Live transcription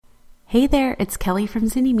Hey there, it's Kelly from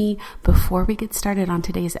Zynnyme. Before we get started on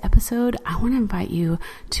today's episode, I want to invite you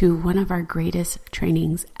to one of our greatest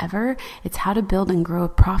trainings ever. It's how to build and grow a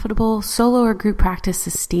profitable solo or group practice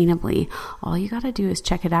sustainably. All you got to do is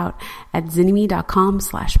check it out at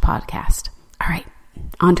zynnyme.com/podcast. All right,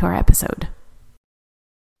 on to our episode.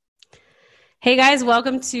 Hey guys,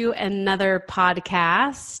 welcome to another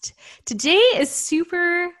podcast. Today is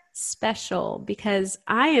super special because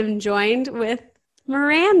I am joined with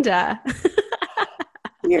Miranda.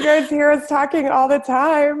 You guys hear us talking all the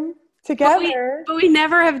time together. But we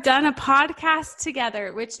never have done a podcast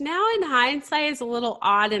together, which now in hindsight is a little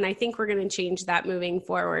odd, and I think we're going to change that moving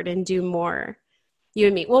forward and do more, you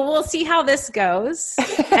and me. Well, we'll see how this goes,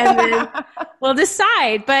 and then we'll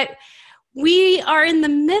decide. But we are in the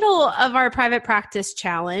middle of our private practice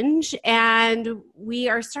challenge, and we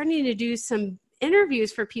are starting to do some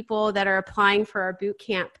interviews for people that are applying for our boot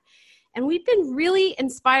camp. And we've been really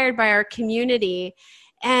inspired by our community.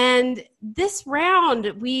 And this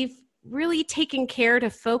round, we've really taken care to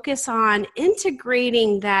focus on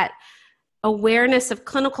integrating that awareness of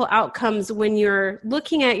clinical outcomes when you're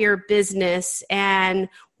looking at your business and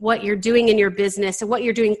what you're doing in your business and what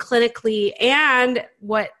you're doing clinically and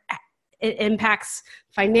what it impacts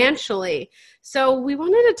financially. So we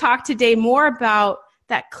wanted to talk today more about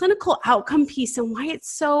that clinical outcome piece and why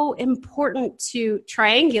it's so important to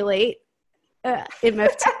triangulate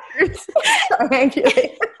MFT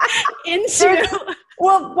Triangulate into.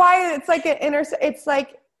 Well, why it's like it's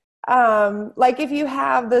like if you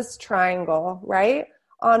have this triangle, right?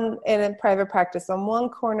 In a private practice, on one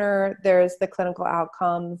corner there's the clinical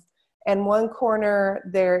outcomes, and one corner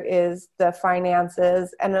there is the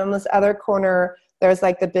finances, and on this other corner there's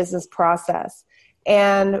like the business process.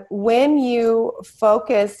 And when you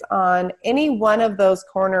focus on any one of those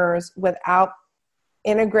corners without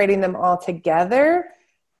integrating them all together,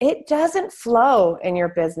 it doesn't flow in your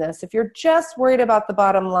business. If you're just worried about the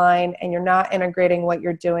bottom line and you're not integrating what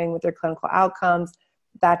you're doing with your clinical outcomes,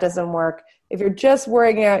 that doesn't work. If you're just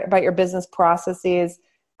worrying about your business processes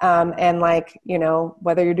and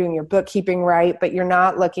whether you're doing your bookkeeping right, but you're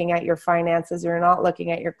not looking at your finances, you're not looking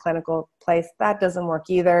at your clinical place, that doesn't work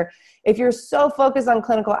either. If you're so focused on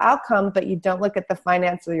clinical outcomes, but you don't look at the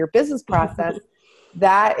finance of your business process,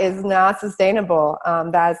 that is not sustainable.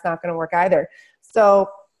 That is not going to work either. So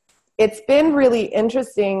it's been really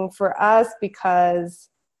interesting for us because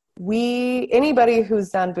anybody who's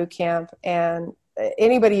done boot camp and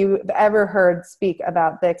anybody you've ever heard speak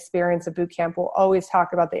about the experience of boot camp will always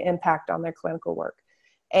talk about the impact on their clinical work.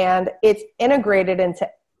 And it's integrated into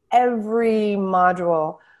every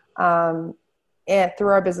module through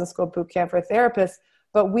our business school boot camp for therapists,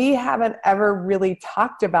 but we haven't ever really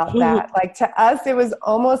talked about that. Like, to us, it was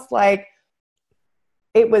almost like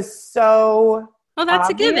it was so that's obvious.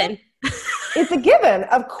 a given. It's a given,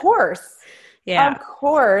 of course. Yeah. Of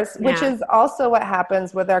course, which is also what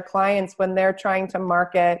happens with our clients when they're trying to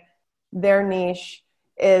market their niche,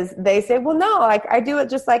 is they say, well, no, like I do it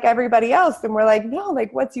just like everybody else. And we're like, no,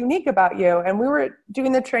 like what's unique about you? And we were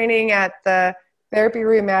doing the training at the Therapy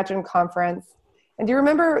Reimagined conference. And do you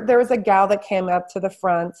remember there was a gal that came up to the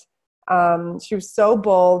front? She was so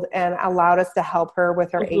bold and allowed us to help her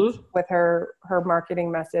with her with her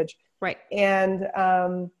marketing message. Right. And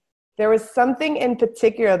there was something in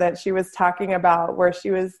particular that she was talking about where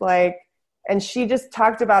she was like, and she just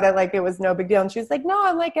talked about it like it was no big deal. And she was like, no,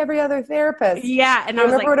 I'm like every other therapist. Yeah. And I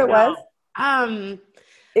was remember like, what it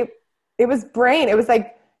was? It was brain. It was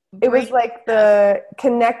like, the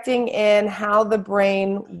connecting in how the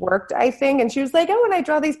brain worked, I think. And she was like, oh, and I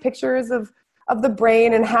draw these pictures of the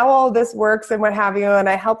brain and how all this works and what have you. And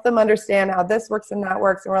I help them understand how this works and that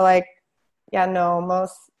works. And we're like, yeah, no,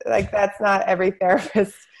 that's not every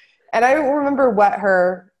therapist. And I don't remember what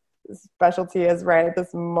her specialty is right at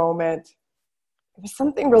this moment. It was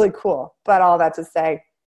something really cool. But all that to say,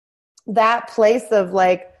 that place of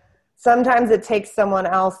like, sometimes it takes someone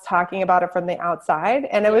else talking about it from the outside.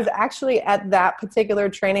 And it was actually at that particular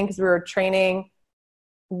training, because we were training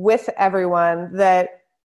with everyone, that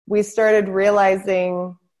we started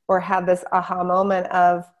realizing or had this aha moment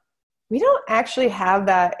of, we don't actually have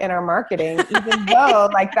that in our marketing, even though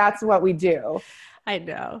like that's what we do. I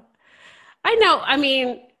know. I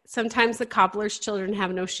mean, sometimes the cobbler's children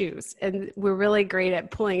have no shoes, and we're really great at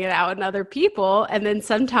pulling it out in other people. And then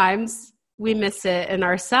sometimes we miss it in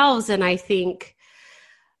ourselves. And I think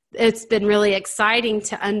it's been really exciting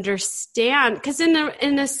to understand, because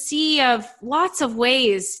in a sea of lots of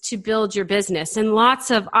ways to build your business and lots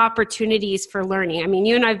of opportunities for learning. I mean,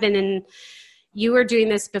 you and I've been you were doing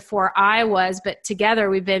this before I was, but together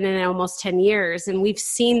we've been in almost 10 years, and we've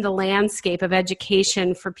seen the landscape of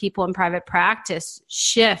education for people in private practice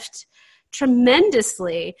shift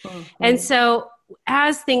tremendously. Mm-hmm. And so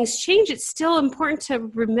as things change, it's still important to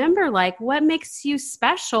remember, like, what makes you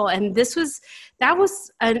special. And that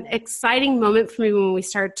was an exciting moment for me when we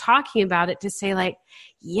started talking about it, to say, like,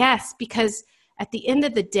 yes, because at the end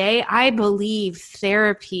of the day, I believe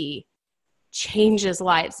therapy changes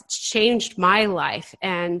lives. It's changed my life.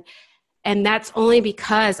 And that's only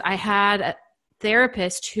because I had a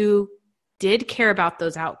therapist who did care about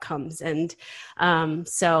those outcomes. And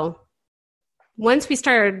so once we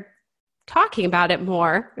started talking about it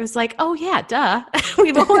more, it was like, oh yeah, duh.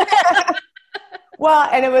 Well,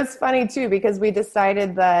 and it was funny too, because we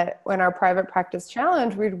decided that when our private practice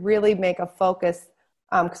challenge, we'd really make a focus,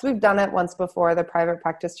 because we've done it once before, the private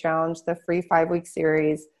practice challenge, the free 5-week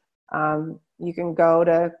series. You can go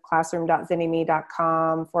to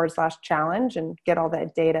classroom.zynnyme.com/challenge and get all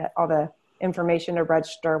the data, all the information to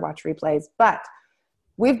register, watch replays. But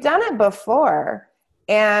we've done it before,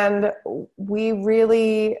 and we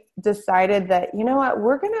really decided that, you know what,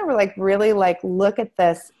 we're going to really look at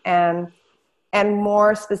this and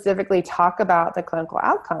more specifically talk about the clinical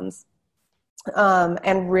outcomes,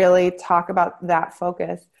 and really talk about that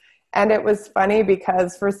focus. And it was funny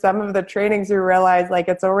because for some of the trainings, we realized like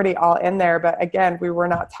it's already all in there. But again, we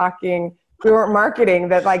weren't marketing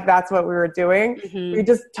that like that's what we were doing. Mm-hmm. We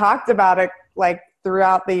just talked about it like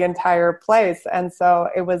throughout the entire place. And so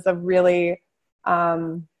it was a really,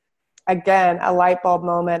 again, a light bulb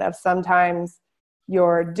moment of sometimes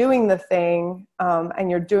you're doing the thing and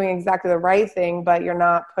you're doing exactly the right thing, but you're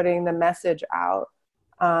not putting the message out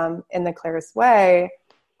in the clearest way.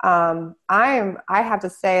 I have to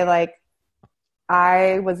say, like,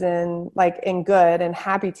 I was in good and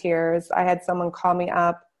happy tears. I had someone call me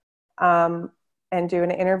up, and do an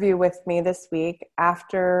interview with me this week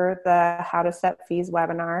after the How to Set Fees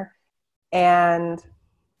webinar. And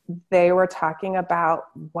they were talking about,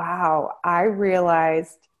 wow, I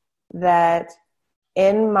realized that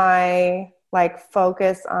in my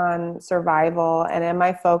focus on survival and in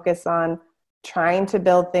my focus on trying to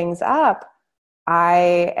build things up,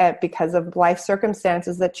 because of life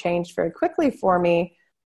circumstances that changed very quickly for me,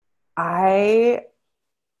 I'm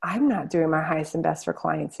not doing my highest and best for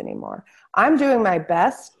clients anymore. I'm doing my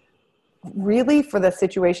best really for the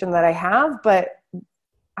situation that I have, but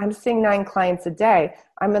I'm seeing 9 clients a day.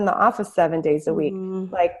 I'm in the office 7 days a week.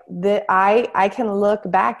 Mm-hmm. I can look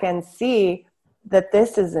back and see that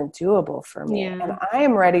this isn't doable for me. Yeah. And I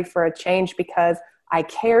am ready for a change because I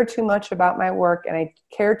care too much about my work and I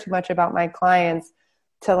care too much about my clients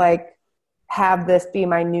to have this be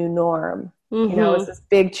my new norm. Mm-hmm. It's this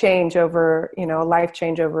big change over, life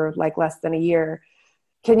change over less than a year.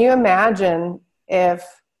 Can you imagine if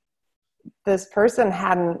this person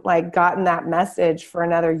hadn't gotten that message for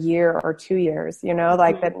another year or 2 years,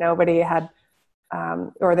 mm-hmm. that nobody had,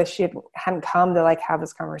 or that she hadn't come to have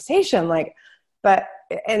this conversation,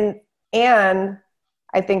 and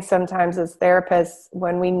I think sometimes as therapists,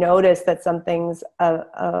 when we notice that something's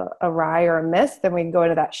awry or amiss, then we go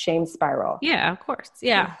into that shame spiral. Yeah, of course.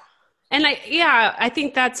 Yeah. And I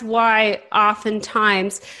think that's why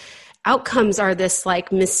oftentimes outcomes are this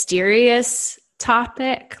mysterious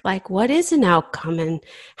topic. What is an outcome and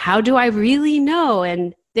how do I really know?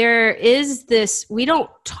 And there is this, we don't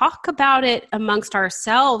talk about it amongst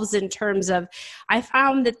ourselves in terms of, I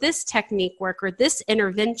found that this technique worked or this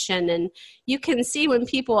intervention. And you can see when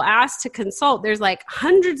people ask to consult, there's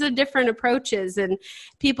hundreds of different approaches and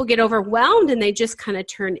people get overwhelmed and they just kind of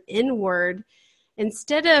turn inward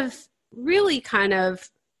instead of really kind of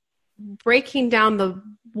breaking down the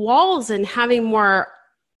walls and having more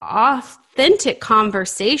authentic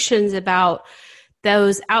conversations about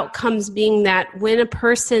those outcomes, being that when a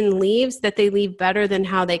person leaves, that they leave better than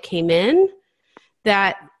how they came in,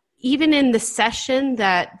 that even in the session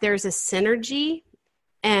that there's a synergy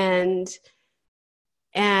and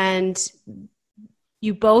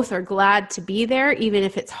you both are glad to be there, even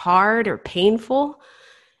if it's hard or painful.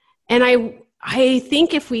 And I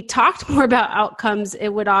think if we talked more about outcomes, it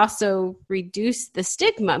would also reduce the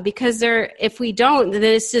stigma, because if we don't, then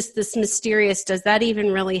it's just this mysterious, does that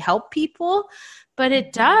even really help people? But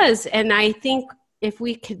it does. And I think if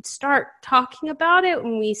we could start talking about it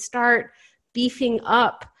and we start beefing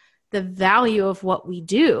up the value of what we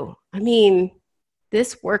do, I mean,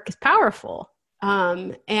 this work is powerful.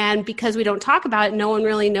 And because we don't talk about it, no one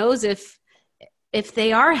really knows if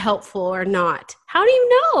they are helpful or not. How do you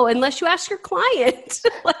know unless you ask your client?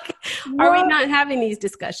 Are we not having these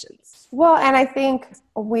discussions? Well, and I think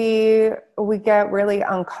we get really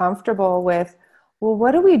uncomfortable with well,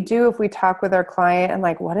 what do we do if we talk with our client and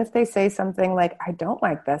like, what if they say something like, I don't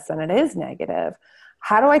like this and it is negative?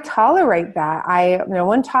 How do I tolerate that? No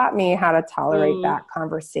one taught me how to tolerate that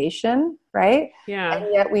conversation, right? Yeah.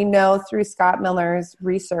 And yet we know through Scott Miller's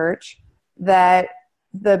research that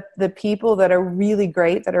the people that are really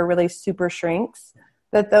great, that are really super shrinks,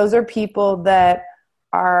 that those are people that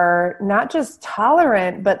are not just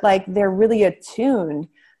tolerant, but like they're really attuned.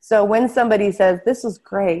 So when somebody says, this is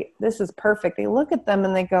great, this is perfect, they look at them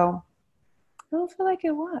and they go, I don't feel like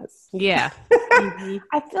it was. Yeah. Mm-hmm.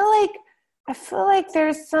 I feel like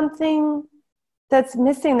there's something that's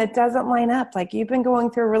missing that doesn't line up. Like you've been going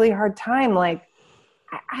through a really hard time. Like,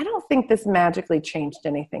 I don't think this magically changed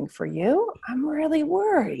anything for you. I'm really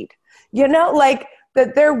worried, like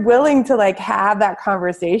that they're willing to like have that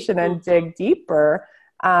conversation and dig deeper.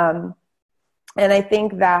 And I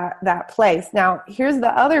think that place. Now, here's the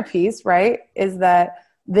other piece, right, is that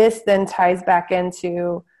this then ties back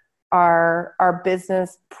into our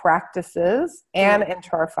business practices and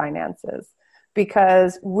into our finances,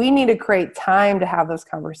 because we need to create time to have those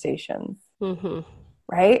conversations,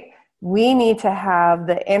 right? We need to have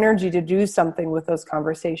the energy to do something with those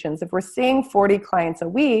conversations. If we're seeing 40 clients a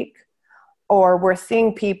week, or we're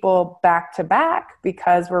seeing people back to back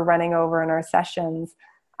because we're running over in our sessions,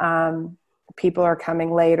 people are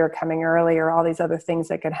coming late or coming early, or all these other things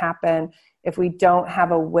that can happen. If we don't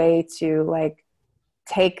have a way to like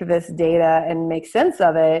take this data and make sense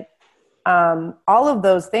of it, all of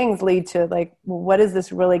those things lead to like, what is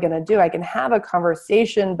this really going to do? I can have a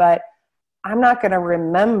conversation, but I'm not going to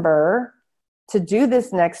remember to do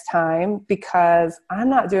this next time because I'm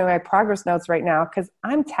not doing my progress notes right now because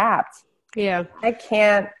I'm tapped. Yeah. I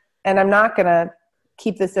can't, and I'm not going to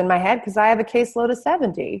keep this in my head because I have a caseload of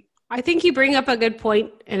 70. I think you bring up a good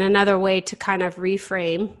point and another way to kind of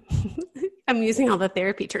reframe. I'm using all the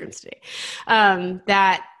therapy terms today.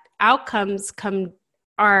 That outcomes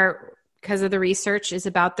are, because of the research, is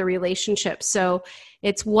about the relationship. So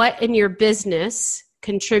it's what in your business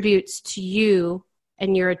contributes to you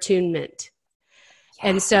and your attunement.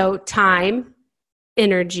 Yeah. And so time,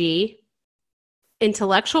 energy,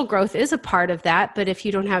 intellectual growth is a part of that. But if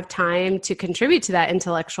you don't have time to contribute to that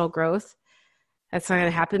intellectual growth, that's not going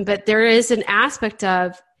to happen. But there is an aspect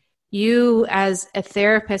of you as a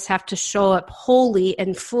therapist have to show up wholly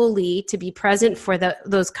and fully to be present for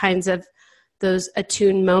those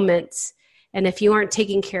attuned moments. And if you aren't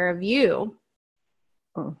taking care of you,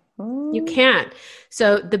 you can't.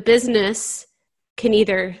 So the business can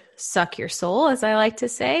either suck your soul, as I like to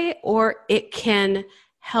say, or it can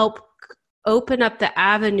help open up the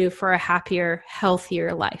avenue for a happier,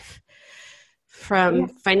 healthier life. From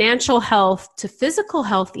financial health to physical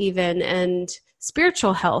health even, and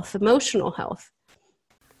spiritual health, emotional health.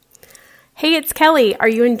 Hey, it's Kelly. Are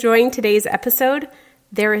you enjoying today's episode?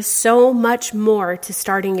 There is so much more to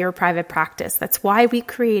starting your private practice. That's why we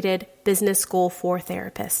created Business School for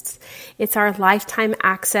Therapists. It's our lifetime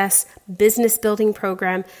access business building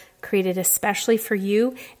program created especially for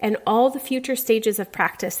you and all the future stages of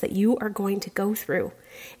practice that you are going to go through.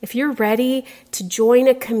 If you're ready to join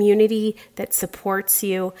a community that supports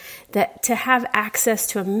you, that to have access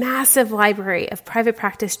to a massive library of private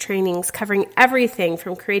practice trainings covering everything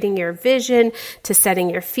from creating your vision to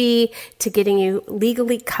setting your fee to getting you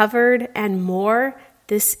legally covered and more,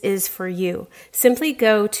 this is for you. Simply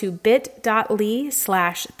go to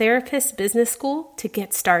bit.ly/therapist business school to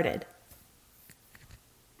get started.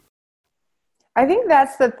 I think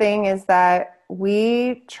that's the thing, is that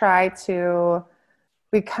we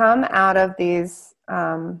come out of these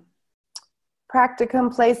practicum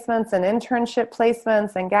placements and internship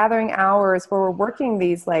placements and gathering hours where we're working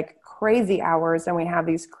these like crazy hours and we have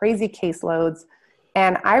these crazy caseloads.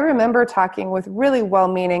 And I remember talking with really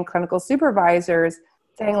well-meaning clinical supervisors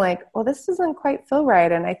saying like, well, this doesn't quite feel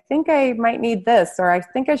right. And I think I might need this, or I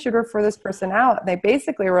think I should refer this person out. And they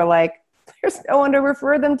basically were like, there's no one to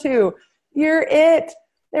refer them to. You're it.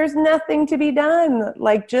 There's nothing to be done.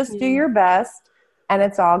 Like, just do your best and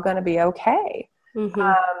it's all going to be okay.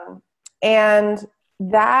 Mm-hmm. And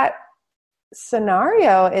that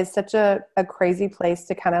scenario is such a crazy place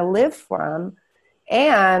to kind of live from.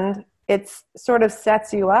 And it's sort of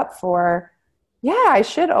sets you up for, I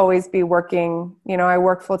should always be working. I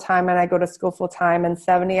work full time and I go to school full time, and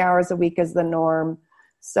 70 hours a week is the norm.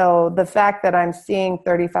 So the fact that I'm seeing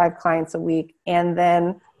 35 clients a week, and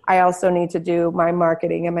then I also need to do my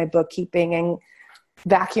marketing and my bookkeeping and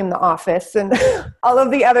vacuum the office and all of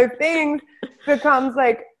the other things becomes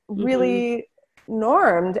like really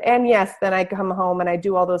normed. And yes, then I come home and I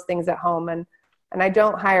do all those things at home. And and I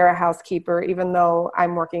don't hire a housekeeper, even though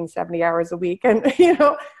I'm working 70 hours a week and, you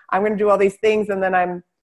know, I'm going to do all these things. And then I'm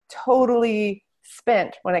totally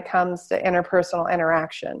spent when it comes to interpersonal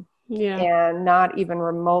interaction and not even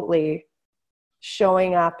remotely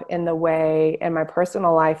showing up in the way in my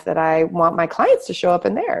personal life that I want my clients to show up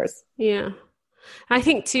in theirs. Yeah. I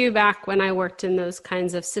think too, back when I worked in those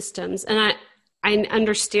kinds of systems, and I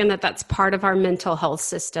understand that that's part of our mental health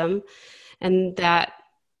system, and that,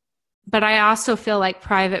 but I also feel like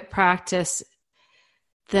private practice,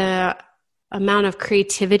 the amount of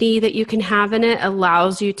creativity that you can have in it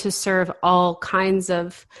allows you to serve all kinds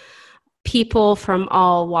of people from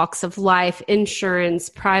all walks of life, insurance,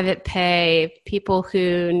 private pay, people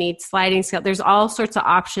who need sliding scale. There's all sorts of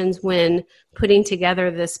options when putting together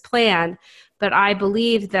this plan. But I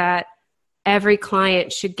believe that every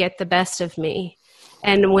client should get the best of me.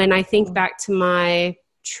 And when I think back to my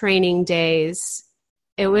training days,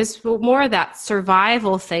 it was more of that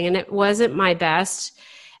survival thing, and it wasn't my best.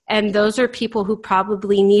 And those are people who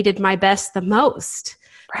probably needed my best the most,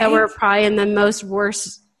 right? That were probably in the most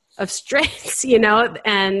worst of straits, you know,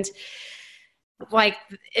 and like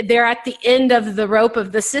they're at the end of the rope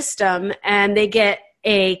of the system, and they get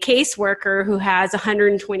a caseworker who has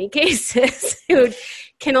 120 cases who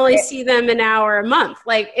can only see them an hour a month.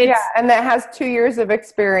 Like it's, and that has 2 years of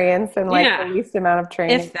experience and like the least amount of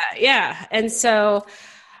training. If that, And so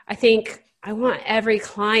I think I want every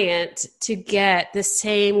client to get the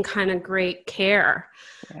same kind of great care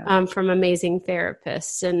from amazing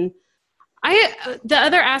therapists. And the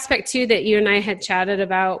other aspect too that you and I had chatted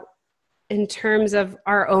about in terms of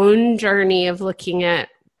our own journey of looking at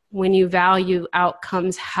when you value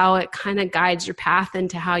outcomes, how it kind of guides your path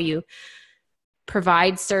into how you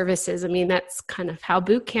provide services. I mean, that's kind of how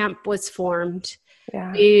boot camp was formed.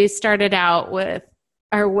 Yeah. We started out with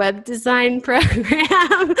our web design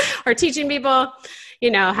program or teaching people,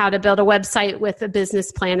 you know, how to build a website with a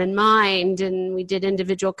business plan in mind. And we did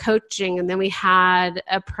individual coaching. And then we had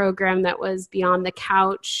a program that was Beyond the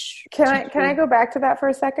Couch. Can I go back to that for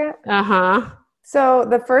a second? Uh-huh. So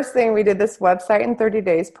the first thing, we did this website in 30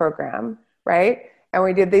 days program, right? And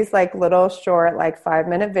we did these like little short, like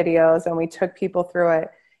 5-minute videos, and we took people through it.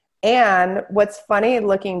 And what's funny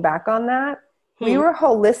looking back on that, we were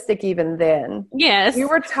holistic even then. Yes. We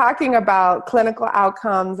were talking about clinical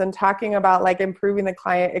outcomes and talking about like improving the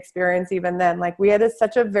client experience even then. Like we had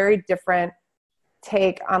such a very different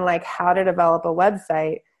take on like how to develop a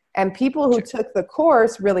website. And people who took the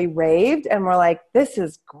course really raved and were like, this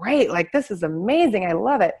is great. Like, this is amazing. I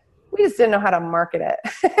love it. We just didn't know how to market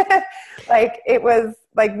it. Like, it was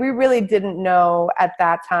like, we really didn't know at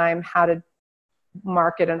that time how to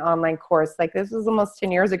market an online course. Like, this was almost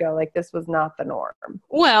 10 years ago. Like, this was not the norm.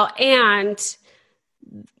 Well, and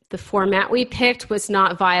the format we picked was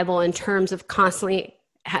not viable in terms of constantly,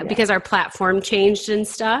 because our platform changed and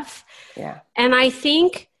stuff. Yeah. And I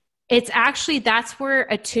think it's actually, that's where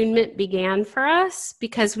attunement began for us,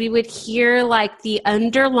 because we would hear like the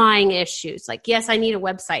underlying issues. Like, yes, I need a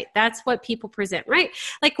website. That's what people present, right?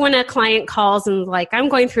 Like when a client calls and like, I'm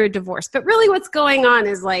going through a divorce, but really what's going on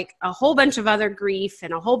is like a whole bunch of other grief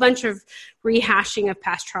and a whole bunch of rehashing of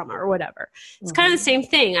past trauma or whatever. It's kind of the same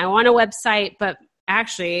thing. I want a website, but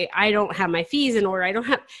actually I don't have my fees in order. I don't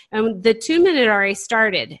have, and the 2-minute already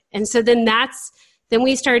started. And so then then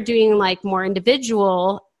we started doing like more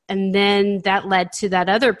individual. And then that led to that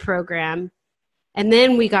other program. And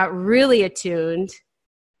then we got really attuned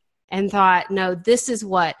and thought, no, this is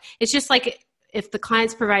what, it's just like if the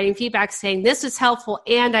client's providing feedback saying, this is helpful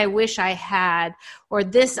and I wish I had, or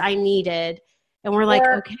this I needed. And we're like,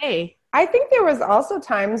 okay. I think there was also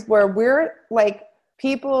times where we're like,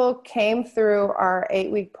 people came through our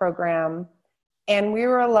 8-week program and we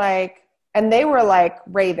were like, and they were like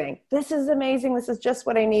raving, this is amazing. This is just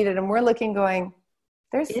what I needed. And we're looking going,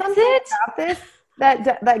 there's something about this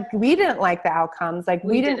that we didn't like the outcomes. Like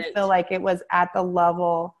we didn't feel like it was at the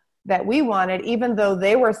level that we wanted, even though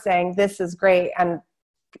they were saying this is great. And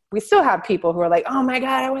we still have people who are like, oh my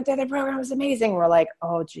God, I went through the program. It was amazing. We're like,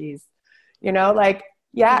 oh geez, you know, like,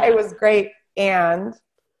 yeah, it was great. And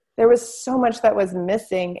there was so much that was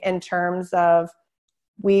missing in terms of,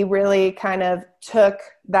 we really kind of took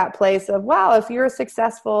that place of, wow, if you're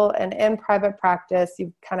successful and in private practice,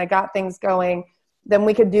 you've kind of got things going, then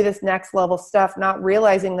we could do this next level stuff, not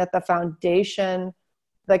realizing that the foundation,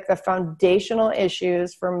 like the foundational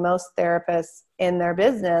issues for most therapists in their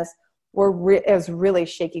business is really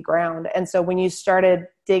shaky ground. And so when you started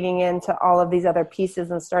digging into all of these other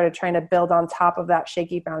pieces and started trying to build on top of that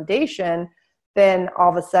shaky foundation, then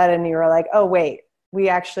all of a sudden you were like, oh, wait,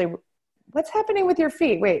 what's happening with your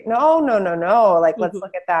feet? Wait, no. Like, let's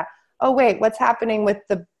look at that. oh, wait, what's happening with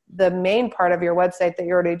the main part of your website that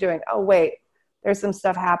you're already doing? Oh, wait, there's some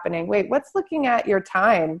stuff happening. Wait, what's looking at your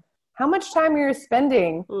time? How much time are you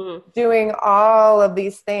spending doing all of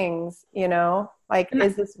these things, you know? Like,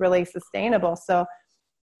 is this really sustainable? So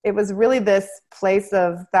it was really this place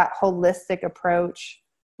of that holistic approach,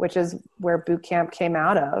 which is where boot camp came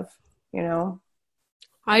out of, you know?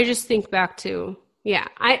 I just think back to,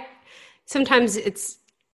 sometimes it's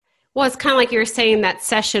kind of like you were saying, that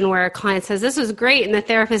session where a client says, this was great. And the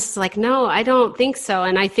therapist is like, no, I don't think so.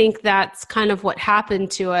 And I think that's kind of what happened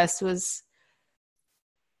to us was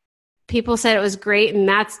people said it was great. And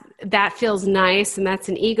that feels nice. And that's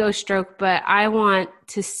an ego stroke, but I want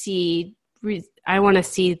to see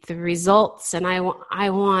the results, and I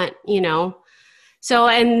want, you know. So,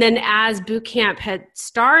 and then as boot camp had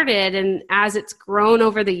started and as it's grown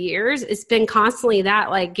over the years, it's been constantly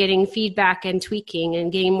that, like, getting feedback and tweaking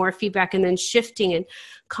and getting more feedback and then shifting and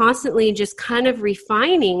constantly just kind of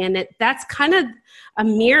refining. And that's kind of a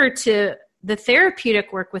mirror to the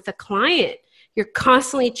therapeutic work with a client. You're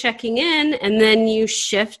constantly checking in, and then you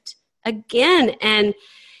shift again. And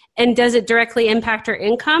does it directly impact our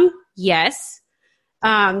income? Yes.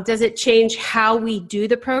 Does it change how we do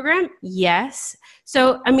the program? Yes.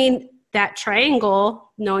 So, I mean, that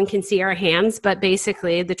triangle, no one can see our hands, but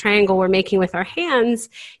basically the triangle we're making with our hands,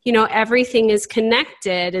 you know, everything is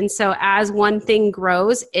connected. And so as one thing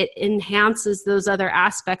grows, it enhances those other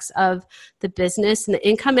aspects of the business and the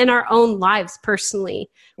income in our own lives personally.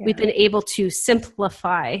 Yeah. We've been able to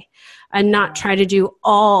simplify and not try to do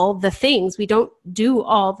all the things. We don't do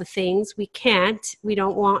all the things. We can't. We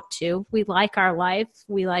don't want to. We like our life.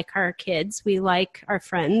 We like our kids. We like our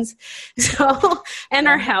friends. So, and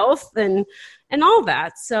our health and all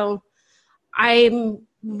that. So I'm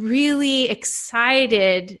really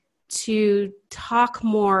excited to talk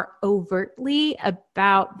more overtly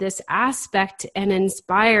about this aspect and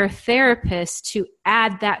inspire therapists to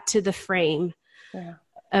add that to the frame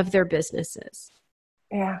of their businesses.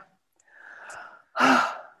 Yeah.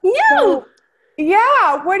 No.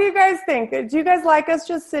 Yeah. What do you guys think? Do you guys like us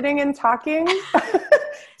just sitting and talking?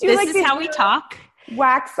 This is how we talk.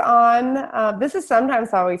 Wax on. This is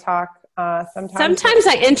sometimes how we talk. Sometimes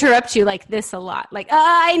I interrupt you like this a lot. Like,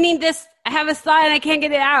 I need this. I have a thought and I can't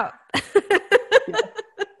get it out.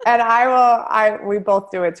 And we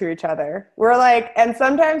both do it to each other. We're like, and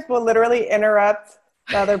sometimes we'll literally interrupt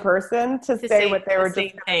the other person to say what they were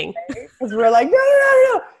just saying. Because we're like,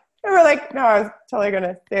 no. And we're like, no, I was totally going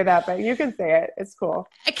to say that, but you can say it. It's cool.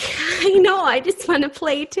 I know. I just want to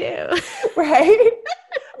play too. Right?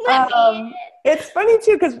 It's funny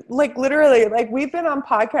too, because like literally, like we've been on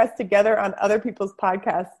podcasts together on other people's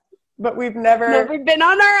podcasts, but we've never been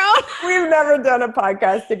on our own. We've never done a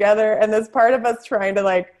podcast together. And there's part of us trying to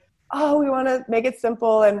like, we want to make it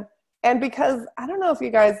simple. And because I don't know if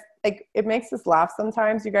you guys, like, it makes us laugh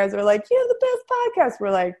sometimes. You guys are like, you have the best podcast.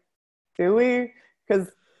 We're like, do we? Because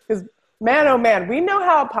man, oh man, we know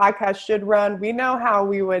how a podcast should run. We know how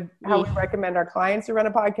we recommend our clients to run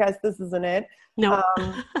a podcast. This isn't it. No.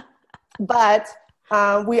 But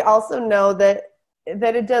we also know that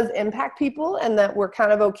it does impact people, and that we're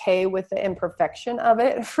kind of okay with the imperfection of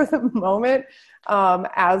it for the moment,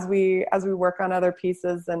 as we work on other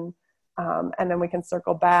pieces, and then we can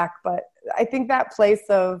circle back. But I think that place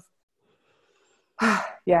of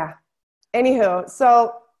Anywho,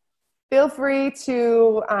 so feel free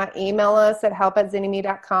to email us at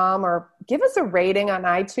help@zynnyme.com, or give us a rating on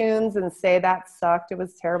iTunes and say that sucked. It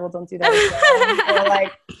was terrible. Don't do that again. Or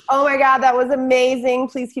like, oh my God, that was amazing.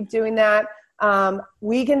 Please keep doing that.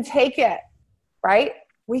 We can take it, right?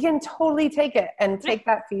 We can totally take it and take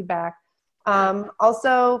that feedback.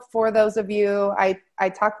 Also, for those of you, I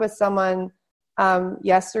talked with someone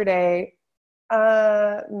yesterday,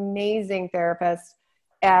 amazing therapist,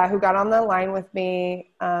 who got on the line with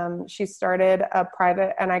me. She started a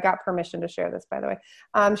private, and I got permission to share this, by the way.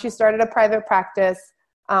 She started a private practice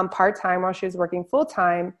part-time while she was working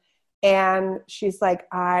full-time. And she's like,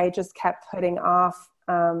 I just kept putting off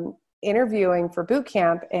interviewing for boot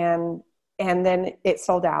camp, and then it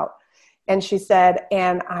sold out. And she said,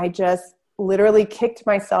 and I just literally kicked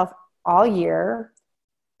myself all year.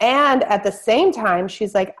 And at the same time,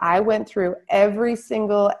 she's like, I went through everything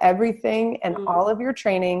and all of your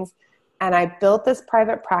trainings, and I built this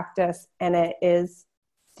private practice, and it is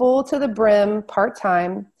full to the brim,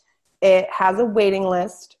 part-time. It has a waiting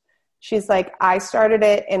list. She's like, I started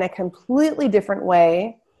it in a completely different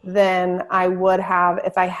way than I would have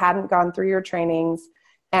if I hadn't gone through your trainings.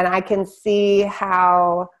 And I can see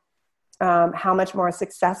how much more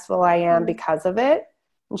successful I am because of it.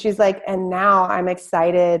 And she's like, and now I'm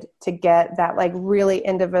excited to get that like really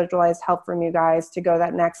individualized help from you guys to go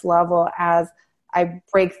that next level as I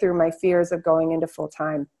break through my fears of going into full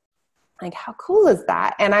time. Like, how cool is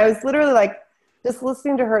that? And I was literally like, just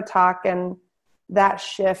listening to her talk and that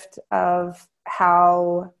shift of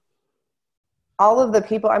how all of the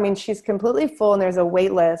people, I mean, she's completely full and there's a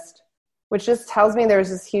wait list, which just tells me there's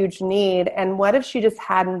this huge need. And what if she just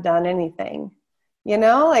hadn't done anything? You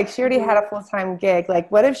know, like she already had a full-time gig.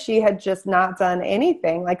 Like, what if she had just not done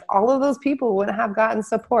anything? Like, all of those people wouldn't have gotten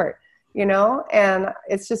support, you know? And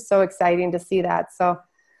it's just so exciting to see that. So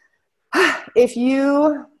if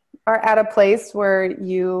you are at a place where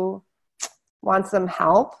you want some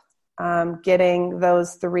help getting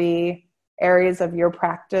those 3 areas of your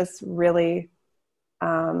practice really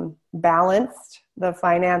balanced, the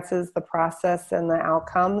finances, the process, and the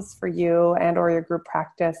outcomes for you and or your group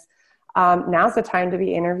practice, now's the time to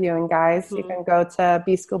be interviewing, guys. Mm-hmm. You can go to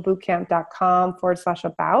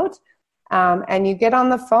bschoolbootcamp.com/about, and you get on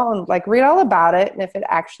the phone, like read all about it. And if it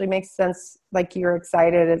actually makes sense, like you're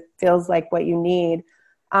excited, it feels like what you need,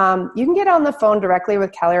 you can get on the phone directly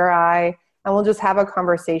with Kelly or I, and we'll just have a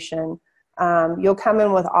conversation. You'll come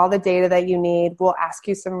in with all the data that you need. We'll ask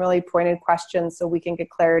you some really pointed questions so we can get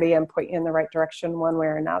clarity and point you in the right direction one way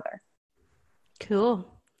or another. Cool.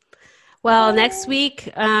 Well, next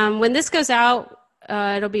week, when this goes out,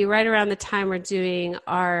 it'll be right around the time we're doing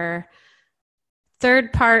our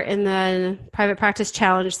 3rd part in the Private Practice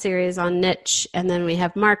Challenge series on niche. And then we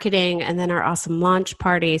have marketing and then our awesome launch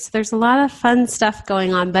party. So there's a lot of fun stuff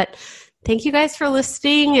going on. But thank you guys for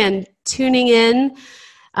listening and tuning in.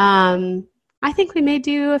 I think we may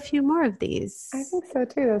do a few more of these. I think so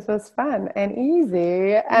too. This was fun and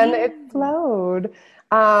easy and it flowed.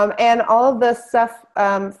 And all of this stuff,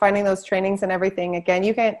 finding those trainings and everything,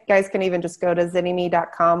 again, guys can even just go to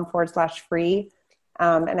zynnyme.com/free,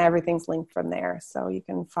 and everything's linked from there. So you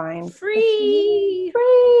can find free stuff.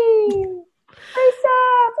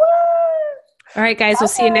 Woo! All right, guys, we'll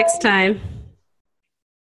see you next time.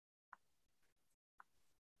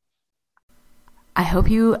 I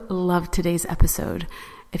hope you loved today's episode.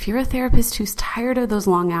 If you're a therapist who's tired of those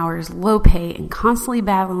long hours, low pay, and constantly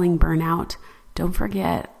battling burnout, don't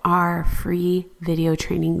forget our free video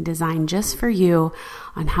training designed just for you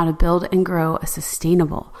on how to build and grow a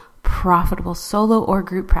sustainable, profitable solo or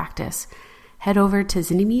group practice. Head over to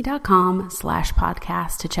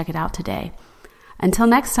zynnyme.com/podcast to check it out today. Until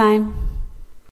next time.